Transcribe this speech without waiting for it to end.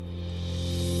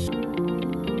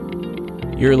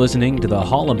You're listening to the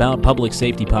Hall About Public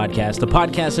Safety podcast, the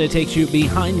podcast that takes you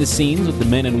behind the scenes with the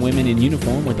men and women in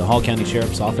uniform with the Hall County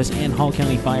Sheriff's Office and Hall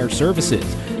County Fire Services.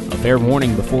 A fair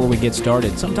warning before we get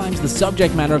started, sometimes the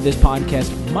subject matter of this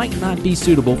podcast might not be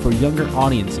suitable for younger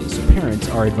audiences, so parents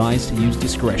are advised to use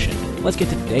discretion. Let's get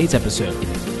to today's episode.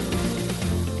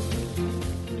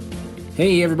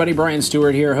 Hey everybody, Brian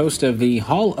Stewart here, host of the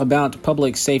Hall About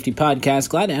Public Safety podcast.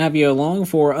 Glad to have you along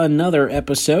for another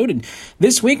episode. And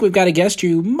this week we've got a guest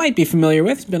you might be familiar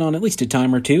with. He's been on at least a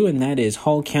time or two, and that is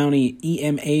Hall County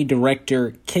EMA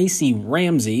Director Casey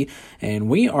Ramsey. And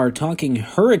we are talking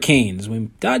hurricanes. We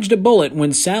dodged a bullet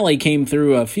when Sally came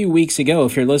through a few weeks ago,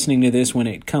 if you're listening to this when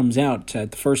it comes out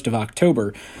at the 1st of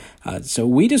October. So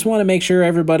we just want to make sure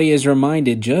everybody is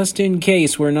reminded, just in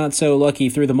case we're not so lucky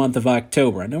through the month of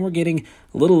October. I know we're getting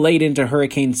a little late into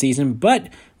hurricane season, but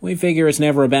we figure it's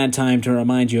never a bad time to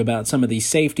remind you about some of the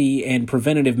safety and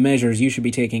preventative measures you should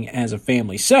be taking as a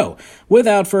family. So,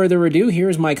 without further ado,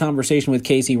 here's my conversation with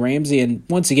Casey Ramsey. And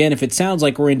once again, if it sounds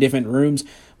like we're in different rooms,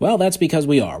 well, that's because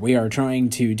we are. We are trying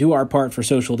to do our part for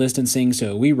social distancing,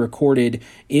 so we recorded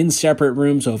in separate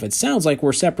rooms. So if it sounds like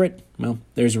we're separate, well,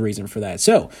 there's a reason for that.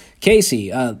 So,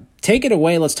 Casey, take it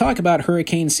away. Let's talk about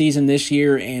hurricane season this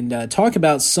year and talk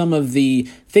about some of the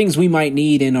things we might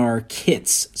need in our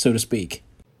kits, so to speak.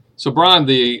 So, Brian,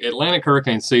 the Atlantic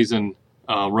hurricane season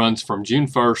runs from June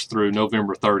 1st through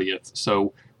November 30th.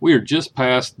 So we are just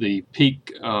past the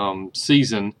peak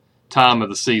season, time of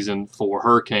the season for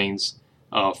hurricanes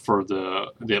for the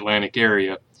Atlantic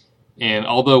area. And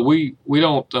although we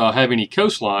don't have any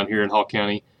coastline here in Hall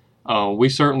County, we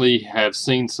certainly have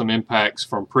seen some impacts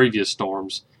from previous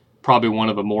storms. Probably one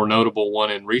of the more notable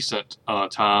one in recent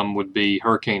time would be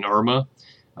Hurricane Irma.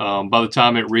 By the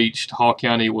time it reached Hall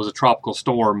County, it was a tropical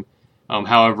storm.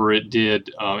 However, it did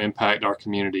impact our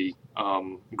community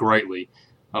greatly.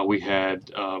 We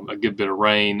had a good bit of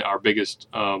rain. Our biggest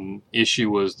issue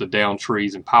was the downed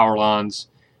trees and power lines.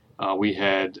 We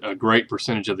had a great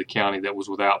percentage of the county that was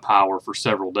without power for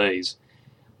several days.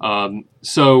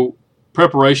 So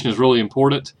preparation is really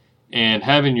important, and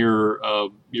having your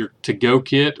to-go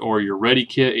kit or your ready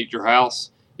kit at your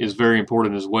house is very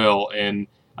important as well. And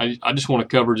I just want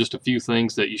to cover just a few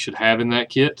things that you should have in that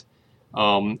kit.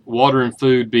 Water and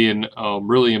food being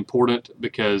really important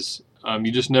because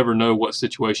you just never know what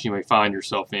situation you may find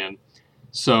yourself in.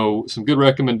 So some good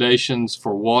recommendations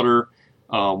for water,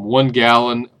 1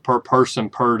 gallon per person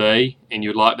per day, and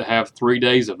you'd like to have 3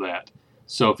 days of that.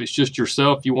 So if it's just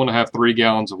yourself, you want to have 3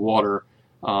 gallons of water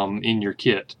in your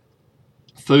kit.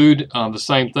 Food, the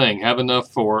same thing. Have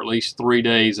enough for at least 3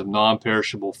 days of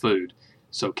non-perishable food.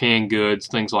 So canned goods,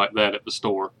 things like that at the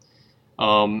store.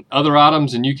 Other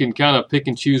items, and you can kind of pick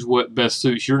and choose what best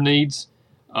suits your needs,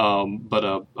 but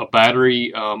a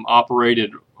battery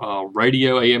operated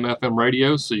radio, AM/FM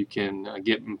radio, so you can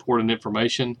get important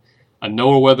information. A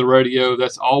NOAA weather radio,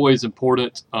 that's always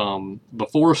important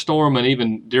before a storm and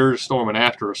even during a storm and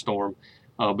after a storm,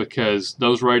 because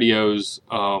those radios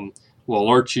will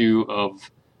alert you of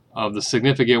the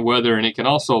significant weather, and it can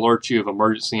also alert you of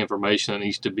emergency information that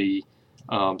needs to be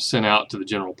sent out to the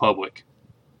general public.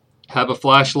 Have a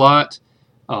flashlight,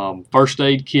 first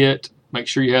aid kit, make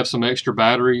sure you have some extra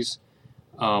batteries,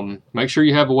 make sure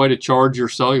you have a way to charge your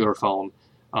cellular phone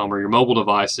or your mobile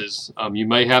devices. You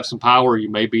may have some power, you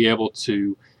may be able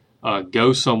to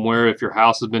go somewhere if your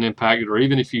house has been impacted, or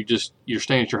even if you're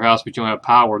staying at your house but you don't have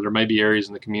power, there may be areas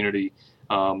in the community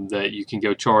that you can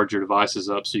go charge your devices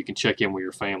up so you can check in with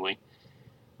your family.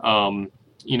 A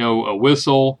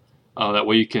whistle. That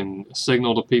way you can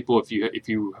signal to people if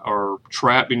you are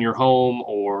trapped in your home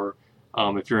or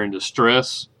if you're in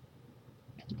distress,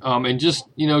 and just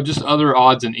other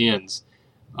odds and ends.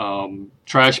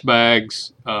 Trash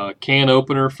bags, can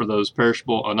opener for those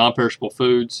non-perishable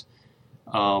foods,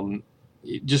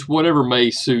 just whatever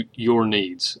may suit your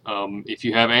needs. If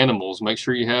you have animals, make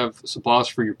sure you have supplies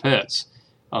for your pets.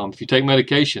 If you take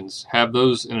medications, have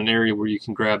those in an area where you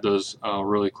can grab those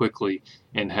really quickly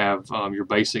and have your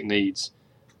basic needs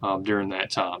during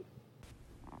that time.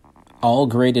 All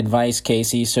great advice,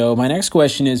 Casey. So my next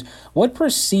question is, what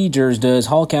procedures does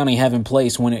Hall County have in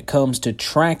place when it comes to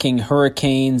tracking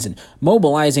hurricanes and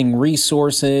mobilizing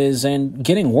resources and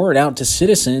getting word out to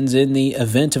citizens in the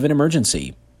event of an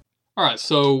emergency? All right,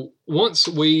 so once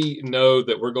we know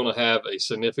that we're going to have a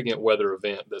significant weather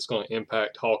event that's going to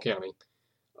impact Hall County,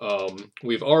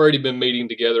 we've already been meeting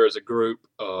together as a group,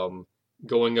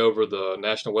 going over the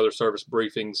National Weather Service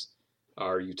briefings,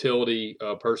 our utility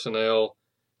personnel,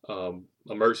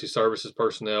 emergency services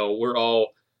personnel. We're all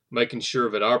making sure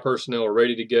that our personnel are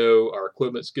ready to go, our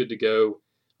equipment's good to go,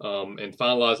 and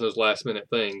finalizing those last minute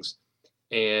things.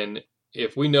 And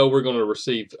if we know we're going to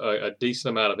receive a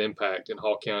decent amount of impact in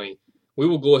Hall County, we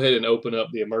will go ahead and open up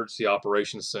the Emergency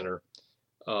Operations Center.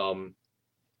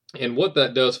 And what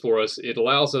that does for us, it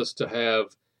allows us to have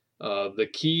the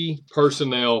key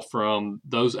personnel from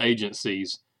those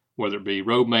agencies, whether it be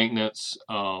road maintenance,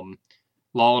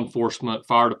 law enforcement,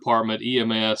 fire department,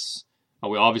 EMS.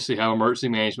 We obviously have emergency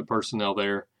management personnel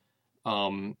there.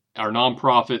 Our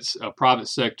nonprofits, private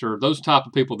sector, those type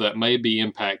of people that may be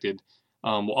impacted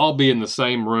will all be in the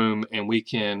same room, and we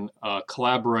can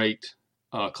collaborate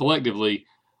collectively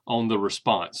on the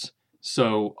response.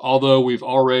 So although we've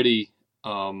already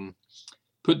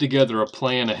put together a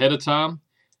plan ahead of time,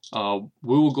 we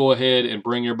will go ahead and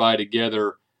bring everybody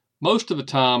together most of the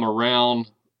time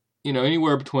around,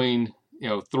 anywhere between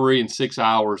 3 and 6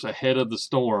 hours ahead of the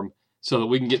storm, so that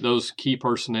we can get those key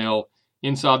personnel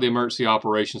inside the Emergency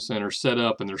Operations Center set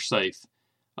up and they're safe,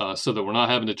 so that we're not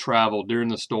having to travel during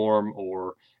the storm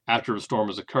or after the storm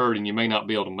has occurred and you may not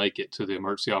be able to make it to the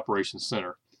Emergency Operations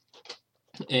Center.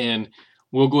 And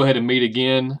we'll go ahead and meet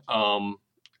again on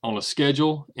a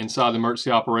schedule inside the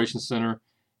Emergency Operations Center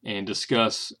and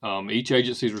discuss each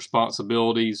agency's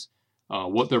responsibilities,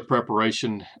 what their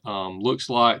preparation looks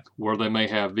like, where they may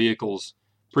have vehicles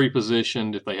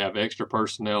pre-positioned, if they have extra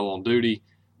personnel on duty,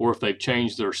 or if they've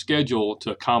changed their schedule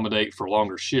to accommodate for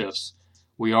longer shifts.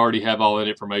 We already have all that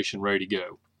information ready to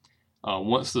go.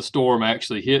 Once the storm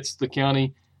actually hits the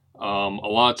county, a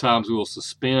lot of times we will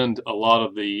suspend a lot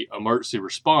of the emergency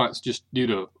response just due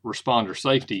to responder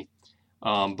safety.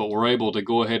 But we're able to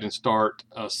go ahead and start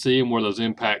seeing where those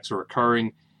impacts are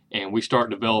occurring, and we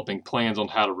start developing plans on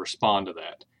how to respond to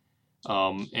that.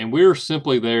 And we're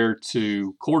simply there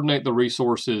to coordinate the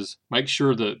resources, make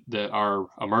sure that our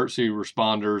emergency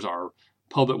responders, our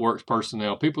public works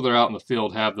personnel, people that are out in the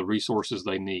field have the resources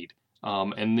they need.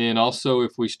 And then also,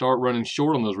 if we start running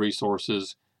short on those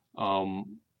resources,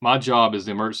 my job as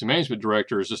the emergency management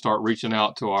director is to start reaching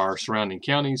out to our surrounding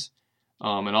counties,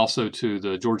 and also to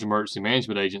the Georgia Emergency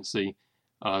Management Agency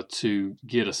to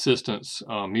get assistance,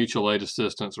 mutual aid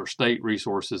assistance or state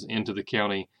resources into the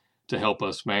county to help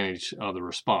us manage the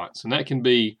response. And that can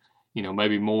be,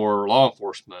 maybe more law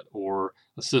enforcement or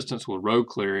assistance with road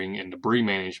clearing and debris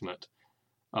management,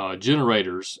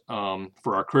 generators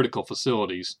for our critical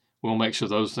facilities. We'll make sure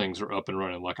those things are up and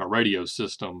running, like our radio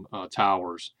system,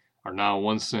 towers, our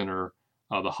 911 center,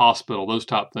 the hospital, those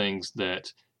type things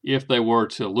that if they were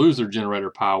to lose their generator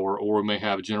power or we may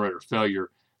have a generator failure,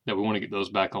 that we want to get those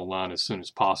back online as soon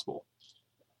as possible.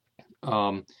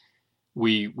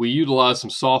 We utilize some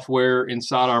software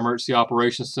inside our Emergency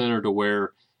Operations Center to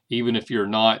where even if you're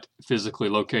not physically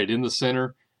located in the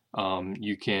center,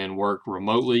 you can work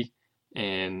remotely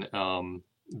and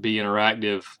be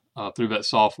interactive through that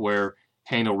software,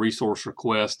 handle resource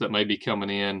requests that may be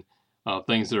coming in,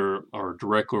 things that are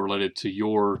directly related to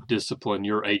your discipline,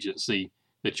 your agency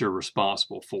that you're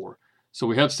responsible for. So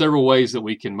we have several ways that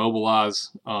we can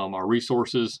mobilize our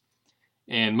resources.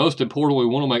 And most importantly,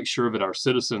 we want to make sure that our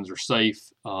citizens are safe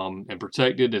and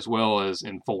protected as well as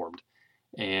informed.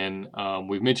 And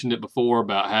we've mentioned it before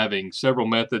about having several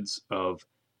methods of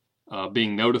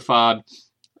being notified.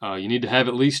 You need to have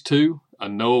at least two. A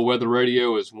NOAA weather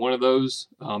radio is one of those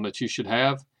that you should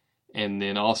have. And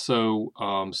then also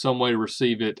some way to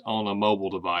receive it on a mobile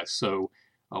device. So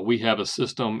we have a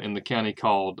system in the county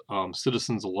called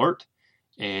Citizens Alert.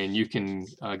 And you can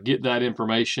get that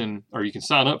information, or you can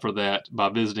sign up for that by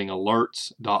visiting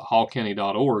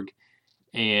alerts.hallcounty.org.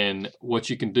 And what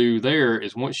you can do there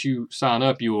is once you sign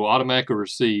up, you will automatically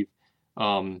receive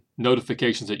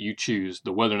notifications that you choose,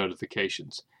 the weather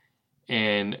notifications.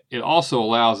 And it also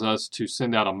allows us to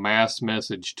send out a mass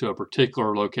message to a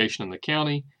particular location in the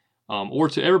county or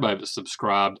to everybody that's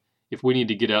subscribed if we need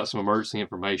to get out some emergency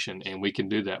information. And we can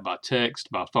do that by text,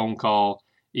 by phone call,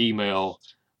 email.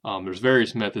 There's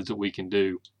various methods that we can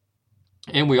do.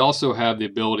 And we also have the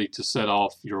ability to set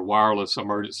off your wireless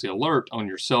emergency alert on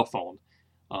your cell phone.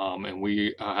 And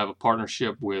we have a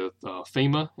partnership with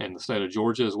FEMA and the state of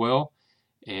Georgia as well.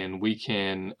 And we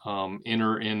can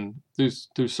enter in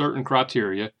through certain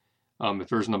criteria. If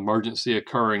there's an emergency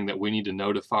occurring that we need to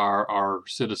notify our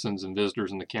citizens and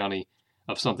visitors in the county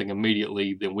of something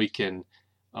immediately, then we can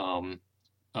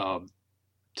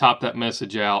type that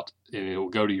message out and it will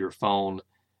go to your phone.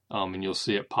 And you'll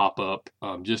see it pop up,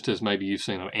 just as maybe you've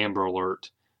seen an Amber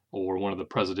Alert or one of the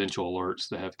presidential alerts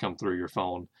that have come through your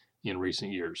phone in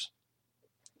recent years.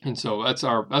 And so that's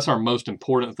our most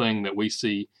important thing that we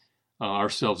see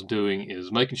ourselves doing,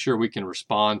 is making sure we can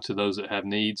respond to those that have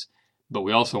needs, but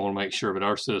we also want to make sure that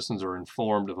our citizens are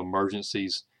informed of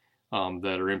emergencies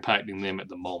that are impacting them at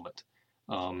the moment.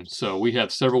 So we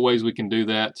have several ways we can do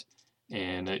that,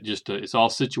 and it's all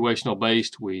situational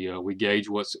based. We gauge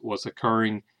what's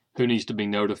occurring, who needs to be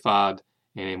notified,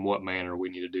 and in what manner we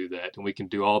need to do that. And we can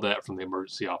do all that from the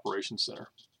Emergency Operations Center.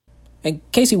 And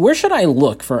Casey, where should I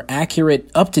look for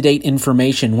accurate, up-to-date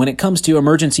information when it comes to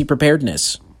emergency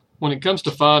preparedness? When it comes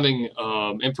to finding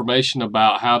information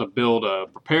about how to build a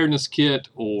preparedness kit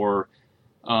or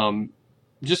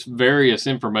just various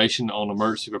information on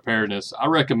emergency preparedness, I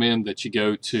recommend that you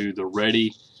go to the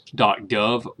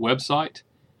ready.gov website.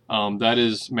 That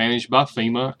is managed by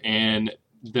FEMA, and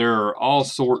there are all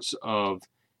sorts of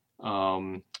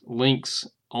links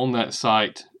on that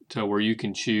site to where you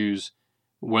can choose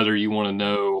whether you want to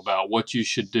know about what you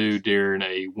should do during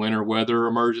a winter weather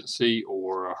emergency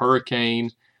or a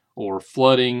hurricane or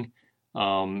flooding.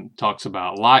 Talks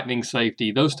about lightning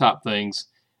safety, those type things.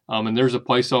 And there's a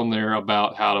place on there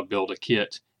about how to build a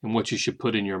kit and what you should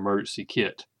put in your emergency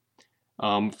kit.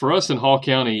 For us in Hall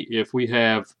County, if we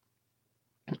have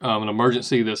an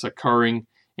emergency that's occurring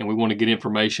and we want to get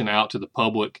information out to the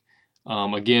public,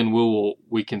 again,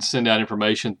 we can send out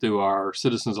information through our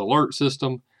Citizens Alert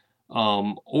system,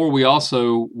 or we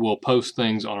also will post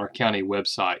things on our county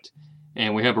website.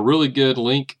 And we have a really good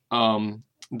link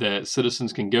that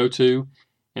citizens can go to,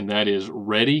 and that is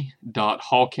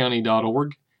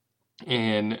ready.hallcounty.org.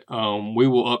 And we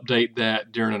will update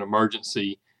that during an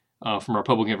emergency from our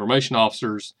public information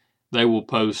officers. They will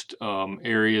post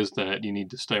areas that you need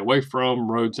to stay away from,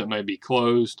 roads that may be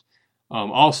closed,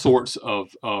 all sorts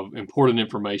of important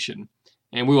information.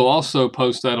 And we will also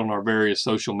post that on our various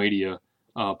social media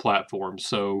platforms.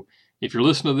 So if you're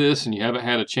listening to this and you haven't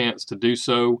had a chance to do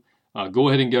so, go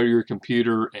ahead and go to your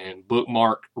computer and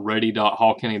bookmark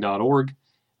ready.hallcounty.org.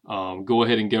 Go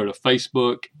ahead and go to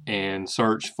Facebook and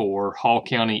search for Hall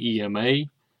County EMA.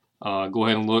 Go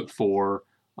ahead and look for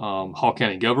Hall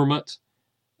County Government,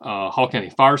 Hall County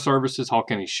Fire Services, Hall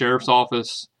County Sheriff's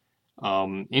Office,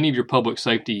 any of your public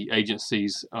safety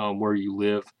agencies where you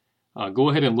live. Go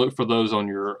ahead and look for those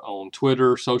on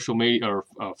Twitter, social media, or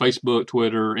Facebook,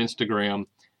 Twitter, Instagram.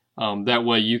 That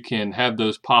way you can have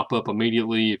those pop up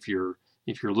immediately if you're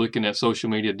looking at social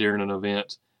media during an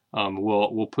event.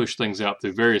 We'll push things out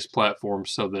through various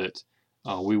platforms so that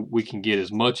we can get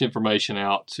as much information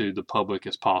out to the public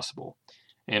as possible.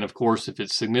 And of course, if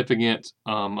it's significant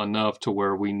enough to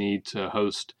where we need to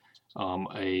host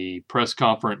a press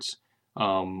conference,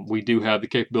 we do have the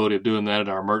capability of doing that at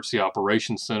our Emergency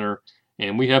Operations Center.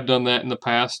 And we have done that in the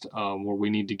past where we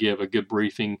need to give a good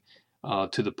briefing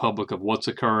to the public of what's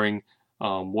occurring,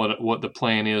 what the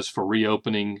plan is for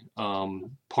reopening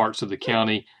parts of the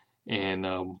county, and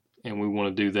we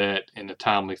want to do that in a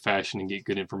timely fashion and get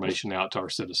good information out to our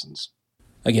citizens.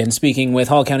 Again, speaking with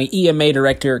Hall County EMA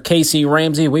Director Casey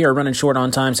Ramsey. We are running short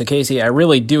on time, so Casey, I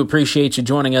really do appreciate you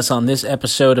joining us on this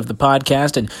episode of the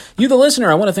podcast. And you, the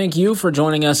listener, I want to thank you for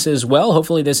joining us as well.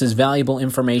 Hopefully this is valuable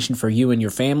information for you and your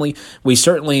family. We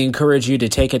certainly encourage you to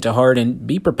take it to heart and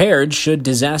be prepared should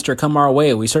disaster come our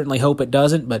way. We certainly hope it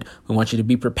doesn't, but we want you to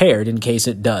be prepared in case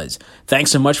it does.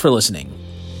 Thanks so much for listening.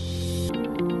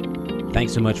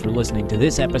 Thanks so much for listening to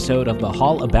this episode of the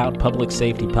Hall About Public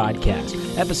Safety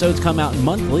podcast. Episodes come out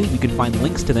monthly. You can find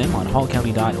links to them on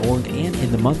hallcounty.org and in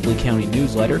the monthly county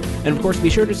newsletter. And of course, be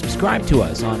sure to subscribe to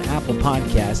us on Apple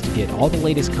Podcasts to get all the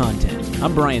latest content.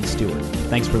 I'm Brian Stewart.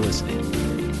 Thanks for listening.